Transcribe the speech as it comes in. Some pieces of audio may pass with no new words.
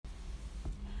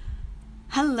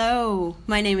Hello,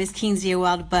 my name is Keensia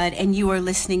Wildbud, and you are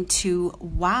listening to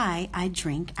Why I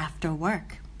Drink After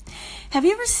Work. Have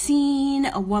you ever seen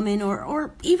a woman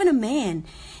or even a man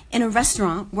in a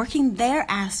restaurant working their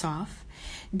ass off,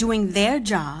 doing their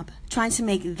job, trying to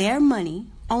make their money,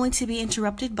 only to be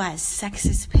interrupted by a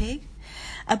sexist pig?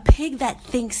 A pig that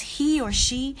thinks he or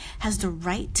she has the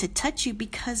right to touch you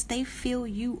because they feel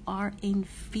you are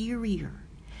inferior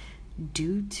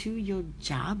due to your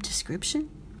job description?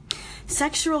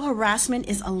 Sexual harassment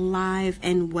is alive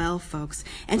and well, folks.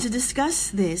 And to discuss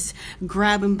this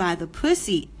grab 'em by the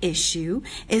pussy issue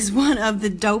is one of the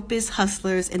dopest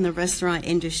hustlers in the restaurant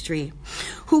industry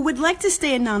who would like to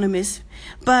stay anonymous.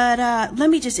 But let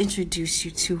me just introduce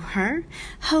you to her.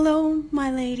 Hello,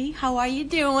 my lady. How are you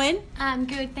doing? I'm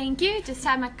good, thank you. Just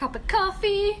had my cup of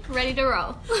coffee, ready to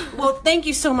roll. Well, thank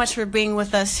you so much for being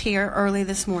with us here early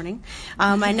this morning.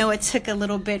 I know it took a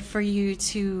little bit for you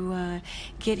to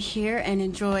get here and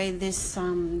enjoy this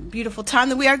beautiful time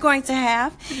that we are going to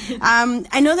have.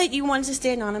 I know that you wanted to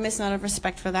stay anonymous, and out of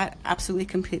respect for that, absolutely,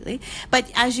 completely.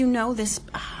 But as you know, this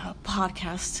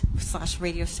podcast /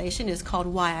 radio station is called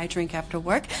Why I Drink After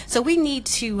Work. So we need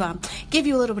to give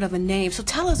you a little bit of a name. So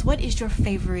tell us, what is your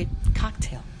favorite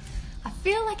cocktail? I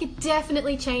feel like it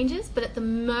definitely changes, but at the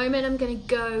moment I'm going to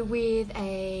go with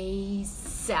a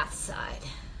Southside.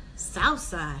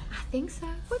 Southside? I think so.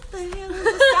 What the hell is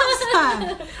a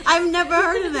Southside? I've never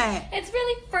heard of that. It's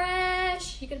really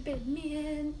fresh. You got a bit of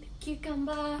mint,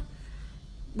 cucumber.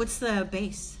 What's the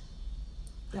base?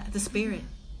 The spirit?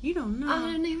 You don't know.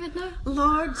 I don't even know.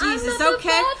 Lord Jesus, I'm not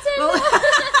okay. Well,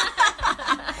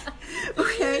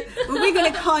 okay, well, we're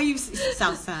going to call you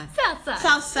Southside. Southside.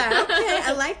 Southside, okay,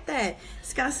 I like that.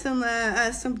 It's got some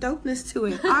dopeness to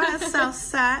it. All right,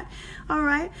 Southside. All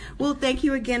right. Well, thank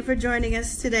you again for joining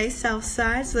us today,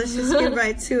 Southside. So let's just get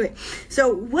right to it.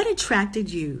 So what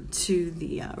attracted you to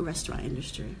the restaurant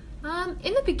industry?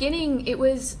 In the beginning, it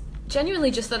was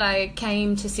genuinely just that I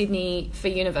came to Sydney for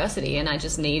university and I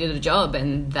just needed a job,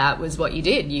 and that was what you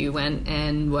did. You went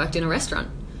and worked in a restaurant.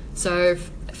 So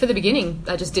for the beginning,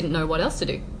 I just didn't know what else to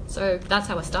do. So that's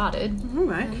how I started. All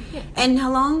right. And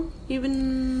how long you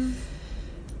been?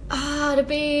 To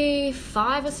be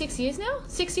 5 or 6 years now.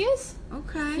 6 years.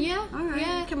 Okay. Yeah. All right.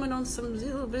 Yeah. Coming on some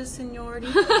little bit of seniority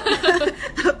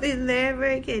up in there.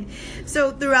 Very good.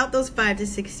 So throughout those 5 to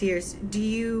 6 years, do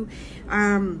you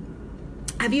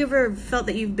have you ever felt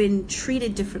that you've been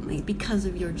treated differently because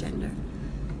of your gender?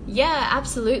 Yeah,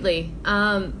 absolutely.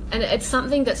 And it's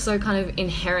something that's so kind of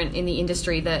inherent in the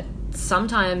industry that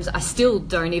sometimes I still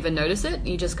don't even notice it.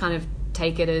 You just kind of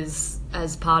take it as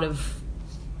part of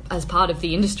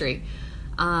the industry.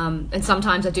 And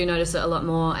sometimes I do notice it a lot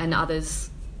more, and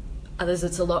others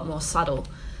it's a lot more subtle.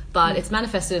 But it's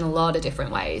manifested in a lot of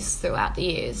different ways throughout the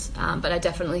years. But I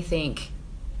definitely think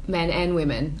men and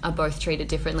women are both treated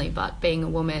differently, but being a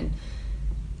woman,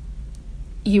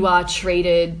 you are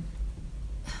treated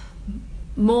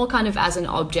more kind of as an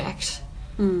object,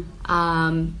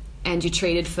 and you're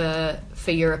treated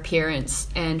for your appearance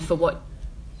and for what,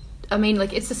 I mean,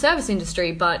 like, it's the service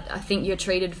industry, but I think you're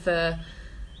treated for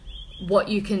what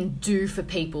you can do for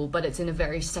people, but it's in a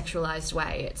very sexualized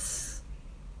way. It's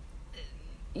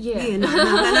no.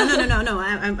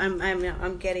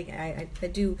 I'm getting it.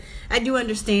 I do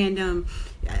understand.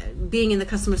 Being in the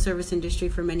customer service industry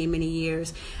for many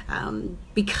years,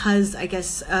 because I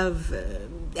guess of,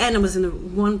 and I was in the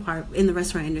one part in the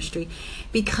restaurant industry,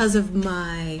 because of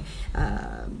my,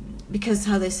 because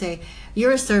how they say,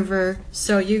 you're a server,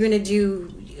 so you're gonna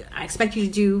do. I expect you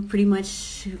to do pretty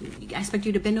much. I expect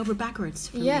you to bend over backwards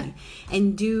for me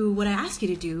and do what I ask you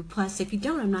to do. Plus, if you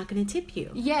don't, I'm not going to tip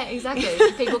you. Yeah, exactly.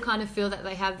 People kind of feel that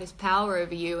they have this power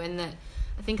over you, and that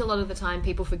I think a lot of the time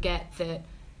people forget that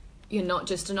you're not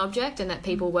just an object, and that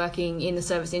people working in the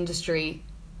service industry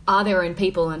are their own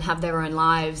people and have their own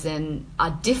lives and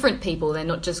are different people. They're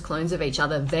not just clones of each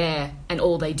other there, and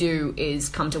all they do is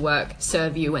come to work,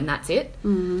 serve you, and that's it.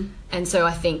 Mm-hmm. And so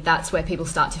I think that's where people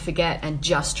start to forget and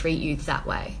just treat you that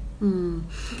way.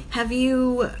 Have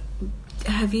you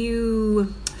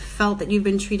felt that you've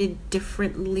been treated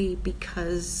differently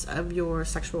because of your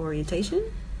sexual orientation?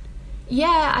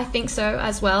 Yeah, I think so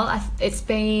as well. It's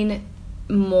been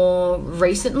more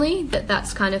recently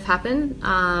that's kind of happened.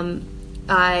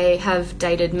 I have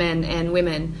dated men and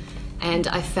women, and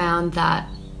I found that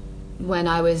when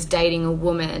I was dating a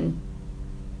woman,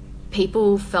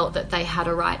 people felt that they had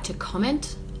a right to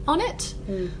comment on it,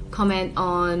 comment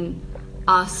on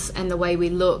us and the way we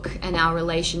look and our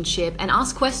relationship, and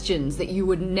ask questions that you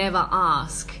would never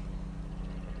ask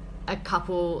a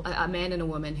couple, a man and a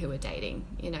woman who were dating.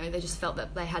 You know, they just felt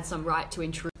that they had some right to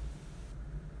intrude.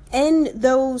 And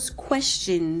those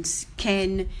questions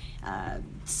can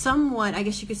somewhat, I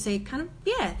guess you could say, kind of,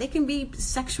 yeah, they can be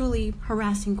sexually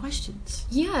harassing questions.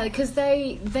 Yeah, because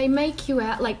they make you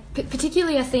out, like,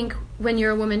 particularly I think when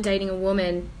you're a woman dating a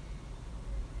woman,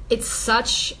 it's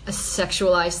such a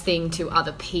sexualized thing to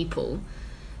other people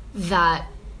that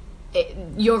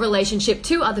your relationship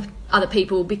to other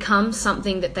people becomes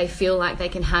something that they feel like they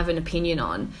can have an opinion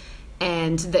on,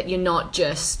 and that you're not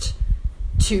just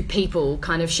two people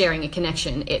kind of sharing a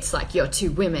connection. It's like you're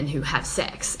two women who have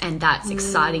sex, and that's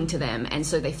exciting to them, and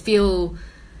so they feel,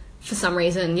 for some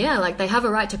reason, yeah, like they have a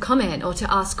right to comment or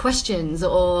to ask questions,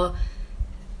 or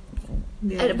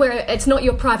where it's not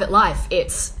your private life,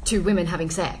 it's two women having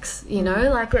sex, you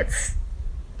know, like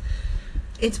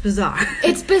it's bizarre.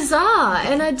 It's bizarre,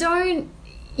 and I don't,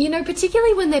 you know,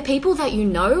 particularly when they're people that you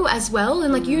know as well,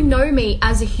 and like you know me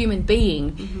as a human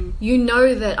being, you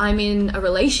know that I'm in a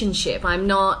relationship. I'm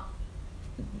not,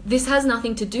 this has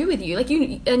nothing to do with you, like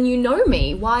you know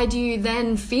me. Why do you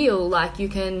then feel like you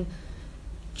can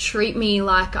treat me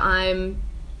like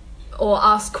or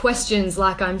ask questions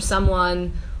like I'm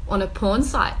someone on a porn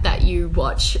site that you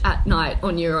watch at night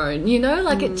on your own, you know,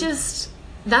 like it just,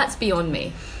 that's beyond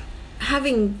me.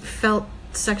 Having felt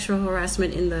sexual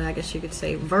harassment in the, I guess you could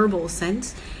say, verbal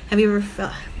sense, have you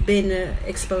ever been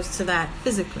exposed to that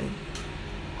physically?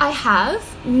 I have,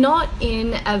 not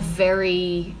in a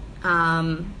very,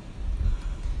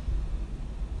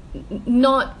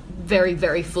 not very,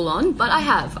 very full on, but I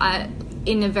have.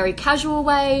 In a very casual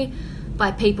way,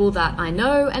 by people that I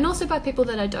know, and also by people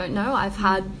that I don't know. I've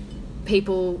had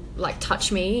people like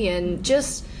touch me and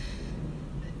just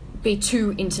be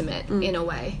too intimate in a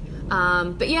way.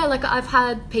 But yeah, like I've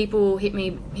had people hit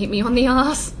me on the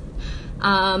ass.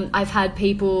 I've had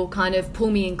people kind of pull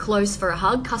me in close for a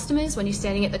hug, customers, when you're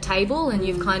standing at the table and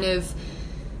you've kind of,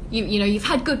 you know, you've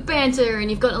had good banter and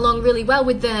you've gotten along really well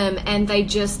with them, and they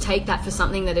just take that for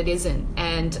something that it isn't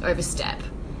and overstep.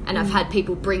 And I've had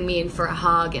people bring me in for a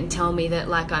hug and tell me that,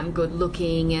 like, I'm good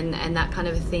looking and that kind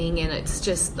of a thing. And it's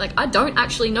just, like, I don't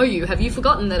actually know you. Have you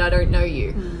forgotten that I don't know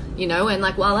you? You know, and,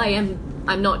 like, while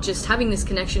I'm not just having this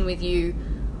connection with you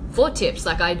for tips.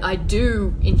 Like, I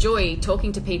do enjoy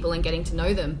talking to people and getting to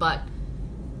know them, but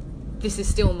this is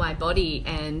still my body,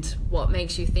 and what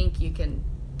makes you think you can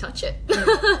touch it?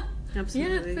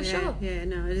 Absolutely. Yeah, for sure. Yeah,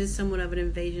 no, it is somewhat of an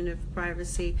invasion of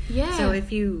privacy. Yeah. So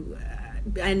if you...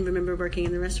 I remember working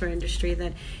in the restaurant industry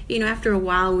that, you know, after a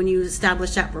while, when you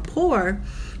establish that rapport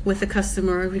with a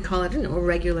customer, we call it, you know, a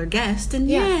regular guest, and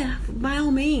by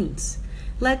all means,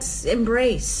 let's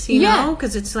embrace, you know,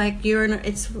 because it's like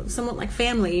it's somewhat like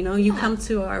family, you know. You come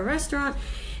to our restaurant,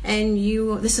 and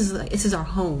this is our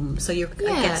home, so you're a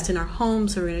guest in our home,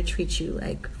 so we're going to treat you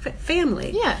like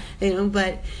family, you know.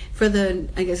 But for the,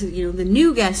 I guess, you know, the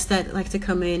new guests that like to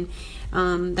come in,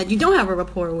 that you don't have a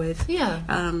rapport with,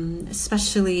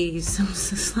 especially some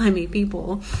slimy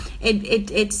people, it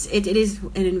is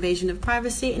an invasion of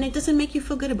privacy, and it doesn't make you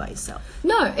feel good about yourself.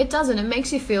 No, it doesn't. It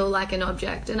makes you feel like an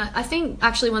object. And I think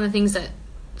actually one of the things that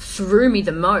threw me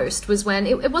the most was when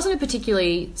it wasn't a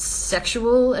particularly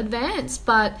sexual advance,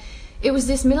 but it was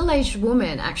this middle-aged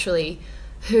woman actually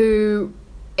who,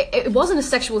 it wasn't a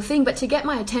sexual thing, but to get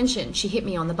my attention, she hit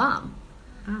me on the bum.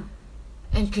 Oh.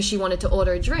 And because she wanted to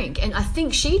order a drink. And I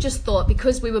think she just thought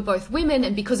because we were both women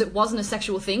and because it wasn't a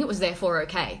sexual thing, it was therefore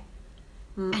okay.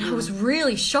 And I was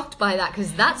really shocked by that,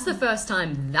 because that's the first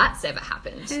time that's ever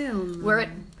happened.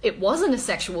 Where it wasn't a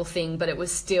sexual thing, but it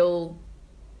was still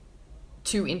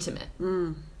too intimate.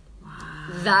 Wow.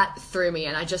 That threw me,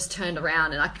 and I just turned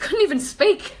around and I couldn't even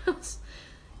speak.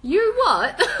 You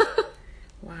what?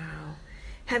 Wow.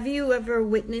 Have you ever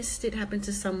witnessed it happen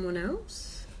to someone else?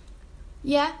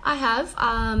 Yeah, I have,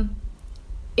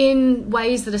 in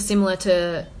ways that are similar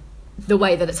to the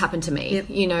way that it's happened to me.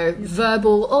 You know,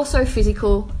 verbal, also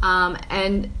physical,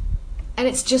 and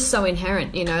it's just so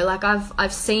inherent. You know, like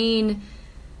I've seen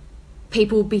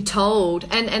people be told,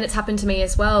 and it's happened to me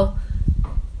as well,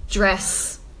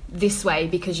 dress this way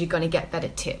because you're going to get better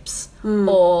tips,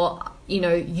 or, you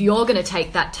know, you're going to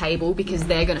take that table because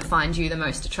they're going to find you the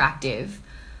most attractive,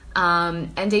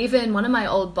 and even one of my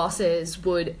old bosses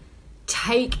would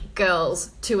take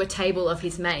girls to a table of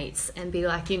his mates and be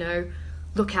like, you know,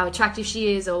 look how attractive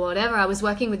she is, or whatever. I was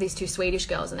working with these two Swedish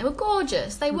girls, and they were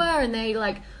gorgeous. They were, and they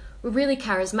like were really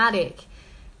charismatic,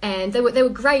 and they were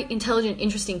great, intelligent,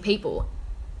 interesting people.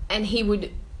 And he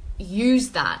would use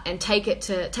that and take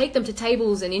them to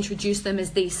tables and introduce them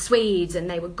as these Swedes, and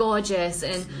they were gorgeous,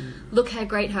 and look how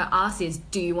great her ass is.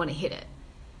 Do you want to hit it?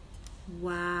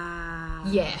 Wow.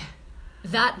 Yeah.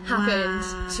 That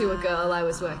happened to a girl I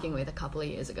was working with a couple of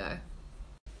years ago.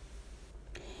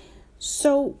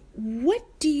 So what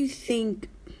do you think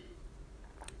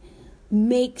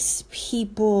makes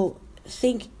people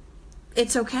think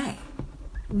it's okay?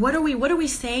 What are we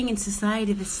saying in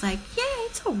society that's like, yeah,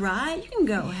 it's all right, you can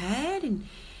go ahead and,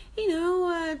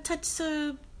 touch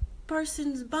a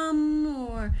person's bum,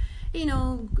 or,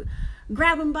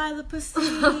 grab him by the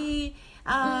pussy.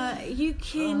 You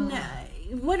can,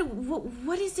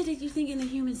 what is it that you think in the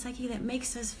human psyche that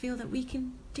makes us feel that we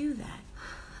can do that?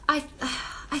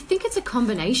 I think it's a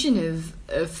combination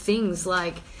of things,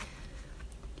 like,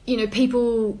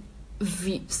 people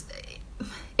view,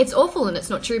 it's awful and it's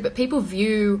not true, but people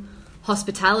view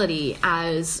hospitality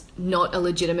as not a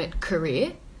legitimate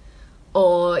career,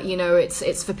 or,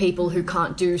 it's for people who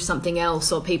can't do something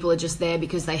else, or people are just there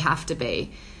because they have to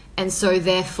be. And so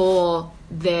therefore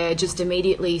they're just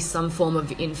immediately some form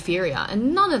of inferior.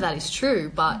 And none of that is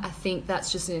true, but I think that's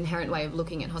just an inherent way of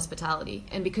looking at hospitality.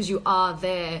 And because you are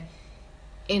there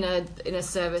in a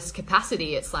service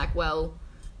capacity, it's like, well,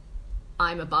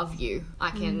 I'm above you.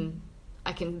 I can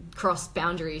cross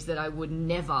boundaries that I would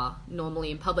never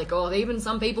normally in public, or even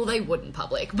some people they would in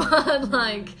public. But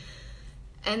like,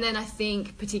 and then I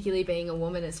think particularly being a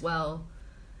woman as well,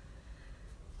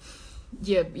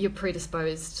 you're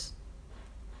predisposed.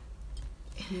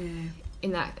 Yeah.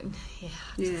 In that, in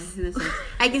a sense.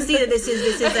 I can see that this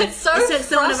is it's so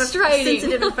somewhat of a frustrating.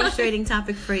 sensitive and frustrating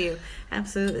topic for you.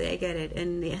 Absolutely, I get it,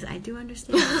 and yes, I do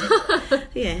understand.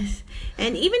 Yes,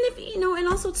 and even if and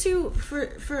also too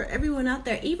for everyone out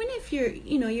there, even if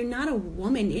you're not a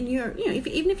woman, and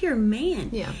even if you're a man,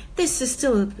 yeah, this is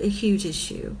still a huge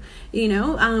issue.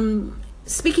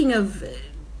 Speaking of,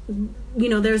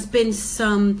 there's been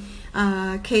some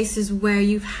cases where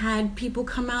you've had people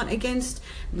come out against.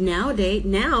 Now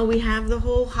we have the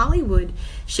whole Hollywood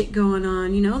shit going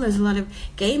on. There's a lot of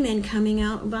gay men coming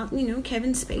out about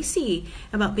Kevin Spacey,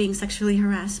 about being sexually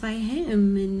harassed by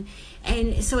him,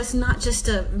 and so it's not just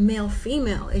a male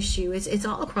female issue. It's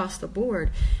all across the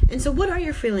board. And so, what are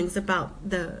your feelings about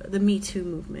the Me Too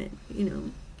movement?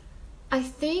 I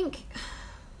think.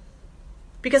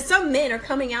 Because some men are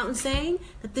coming out and saying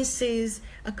that this is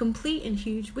a complete and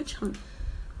huge witch hunt.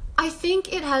 I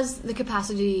think it has the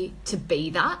capacity to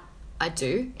be that. I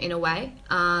do, in a way.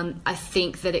 I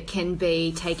think that it can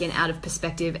be taken out of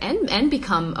perspective and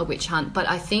become a witch hunt. But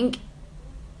I think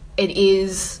it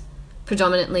is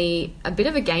predominantly a bit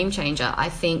of a game changer. I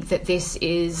think that this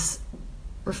is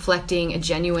reflecting a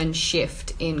genuine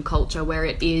shift in culture where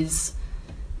it is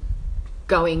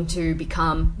going to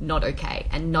become not okay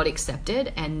and not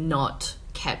accepted and not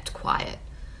kept quiet.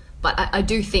 But I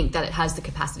do think that it has the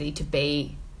capacity to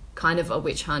be kind of a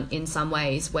witch hunt in some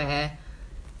ways, where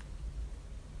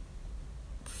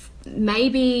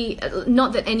maybe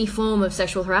not that any form of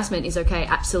sexual harassment is okay,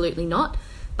 absolutely not,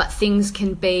 but things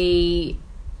can be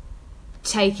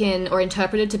taken or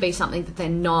interpreted to be something that they're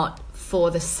not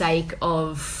for the sake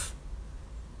of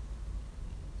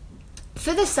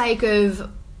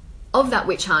that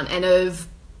witch hunt and of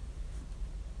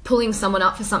pulling someone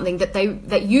up for something that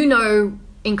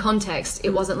in context it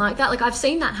wasn't like that. Like, I've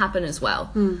seen that happen as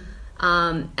well.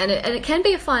 And it can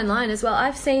be a fine line as well.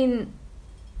 I've seen,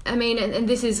 and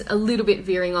this is a little bit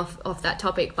veering off that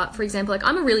topic, but for example, like,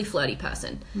 I'm a really flirty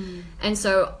person. And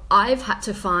so I've had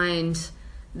to find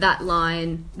that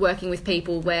line working with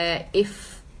people where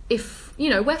if we're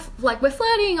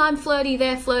flirting, I'm flirty,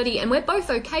 they're flirty, and we're both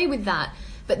okay with that,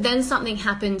 but then something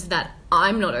happens that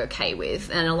I'm not okay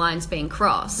with and a line's being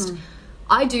crossed,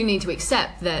 I do need to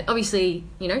accept that, obviously,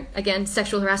 again,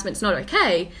 sexual harassment's not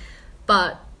okay,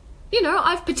 but,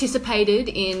 I've participated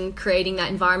in creating that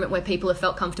environment where people have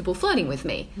felt comfortable flirting with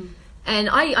me. And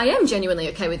I am genuinely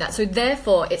okay with that. So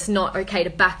therefore, it's not okay to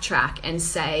backtrack and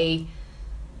say,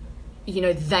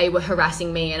 they were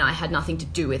harassing me and I had nothing to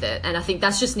do with it. And I think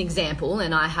that's just an example,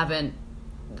 and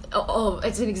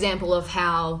it's an example of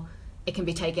how it can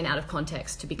be taken out of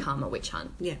context to become a witch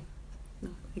hunt. Yeah. No,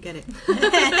 I get it.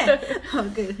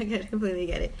 Oh, good. I completely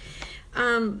get it.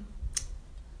 I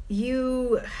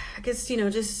guess,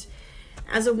 just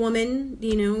as a woman,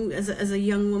 as a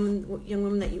young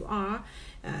woman that you are,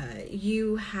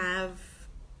 you have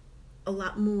a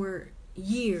lot more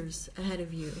years ahead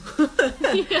of you.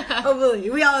 Yeah. Hopefully.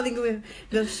 We all think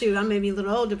I'm maybe a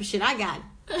little older, but shit, I got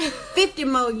 50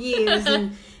 more years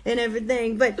and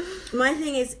everything. But my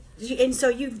thing is, and so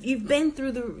you've been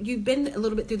a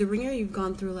little bit through the ringer. You've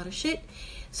gone through a lot of shit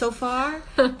so far.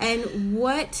 And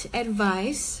what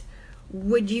advice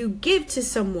would you give to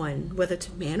someone, whether it's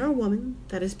a man or a woman,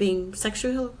 that is being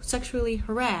sexually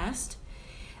harassed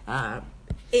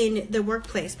in the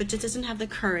workplace, but just doesn't have the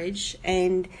courage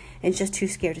and just too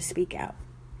scared to speak out?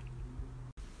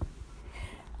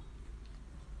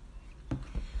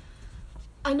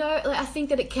 I know, like, I think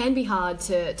that it can be hard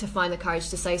to find the courage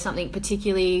to say something,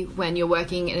 particularly when you're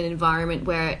working in an environment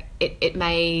where it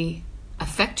may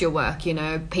affect your work. You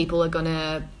know, people are going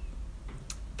to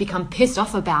become pissed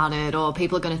off about it, or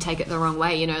people are going to take it the wrong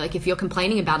way. You know, like if you're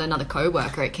complaining about another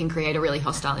coworker, it can create a really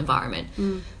hostile environment.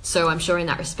 So I'm sure in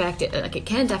that respect, it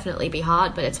can definitely be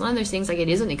hard, but it's one of those things, like, it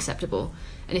isn't acceptable.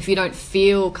 And if you don't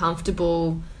feel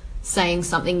comfortable saying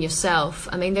something yourself,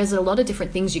 I mean, there's a lot of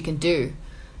different things you can do.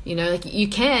 You know, like, you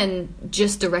can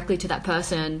just directly to that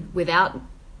person, without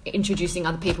introducing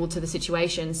other people to the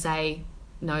situation, say,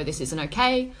 no, this isn't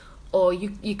okay. Or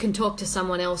you can talk to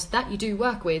someone else that you do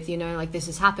work with, you know, like, this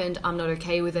has happened, I'm not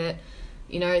okay with it.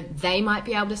 You know, they might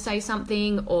be able to say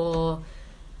something, or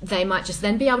they might just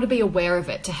then be able to be aware of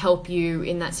it to help you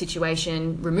in that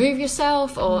situation, remove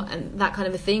yourself, or and that kind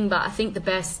of a thing. But I think the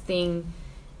best thing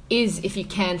is if you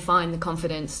can find the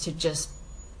confidence to just,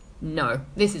 no,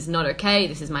 this is not okay,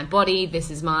 this is my body,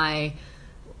 this is my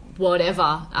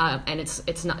whatever, and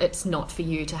it's not for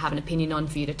you to have an opinion on,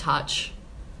 for you to touch,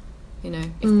 you know,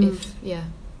 if yeah.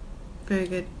 Very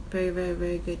good. Very, very,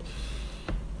 very good.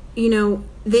 You know,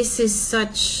 this is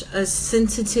such a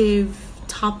sensitive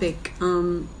topic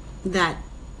that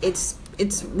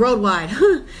it's worldwide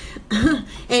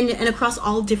and across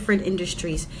all different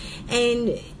industries.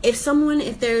 And if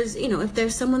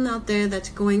there's someone out there that's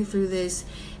going through this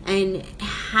and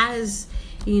has,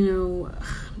 you know,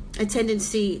 a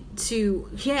tendency to,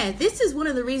 this is one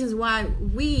of the reasons why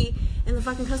we in the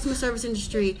fucking customer service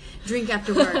industry drink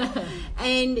after work.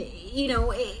 And, you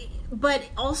know, but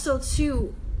also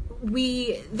too,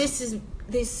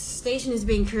 this station is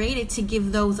being created to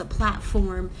give those a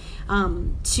platform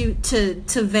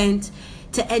to vent,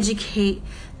 to educate,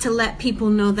 to let people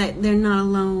know that they're not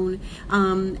alone,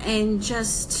 and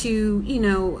just to, you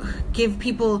know, give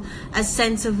people a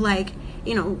sense of, like,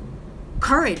 you know,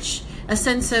 courage, a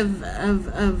sense of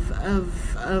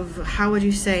how would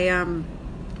you say,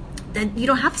 that you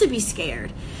don't have to be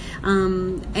scared.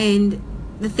 And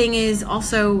the thing is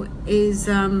also is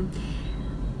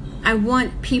I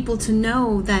want people to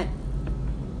know that,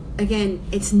 again,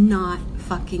 it's not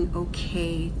fucking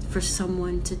okay for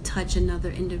someone to touch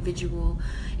another individual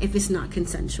if it's not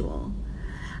consensual.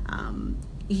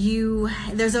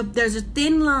 There's a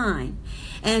thin line,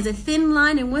 and there's a thin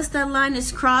line, and once that line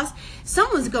is crossed,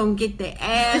 someone's gonna get their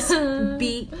ass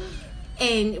beat,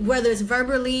 and whether it's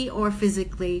verbally or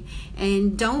physically.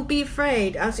 And don't be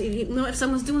afraid. You know, if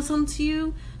someone's doing something to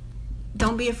you,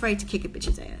 don't be afraid to kick a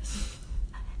bitch's ass.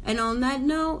 And on that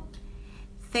note,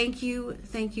 thank you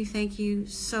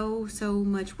so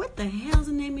much. What the hell's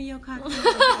the name of your cocktail?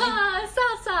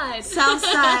 Southside.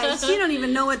 Southside. She don't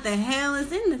even know what the hell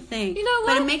is in the thing. You know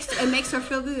what? But it makes her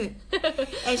feel good,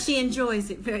 and she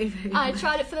enjoys it very, very much. I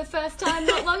tried it for the first time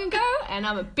not long ago, and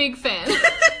I'm a big fan.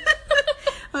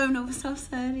 I don't know what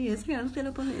Southside is. I gotta look it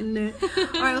up on the internet.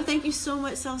 All right, well, thank you so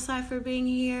much, Southside, for being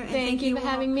here. And thank you for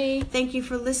having me. Thank you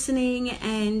for listening,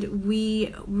 and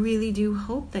we really do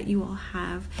hope that you all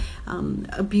have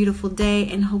a beautiful day,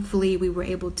 and hopefully we were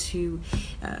able to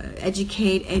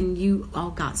educate and you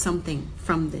all got something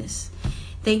from this.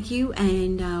 Thank you,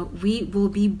 and we will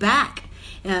be back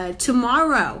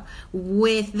tomorrow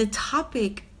with the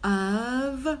topic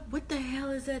of, what the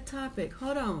hell is that topic?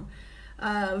 Hold on.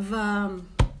 Of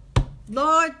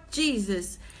Lord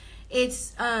Jesus,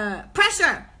 it's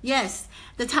pressure. Yes,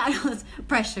 the title is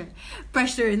pressure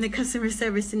in the customer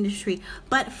service industry,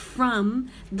 but from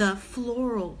the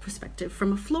floral perspective,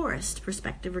 from a florist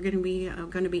perspective. We're going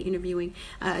to be interviewing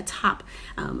a top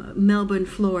Melbourne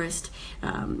florist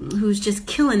who's just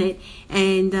killing it,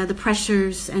 and the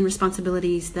pressures and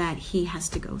responsibilities that he has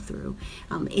to go through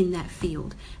in that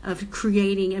field of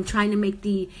creating and trying to make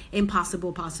the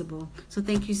impossible possible. So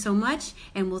thank you so much,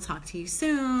 and we'll talk to you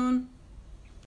soon.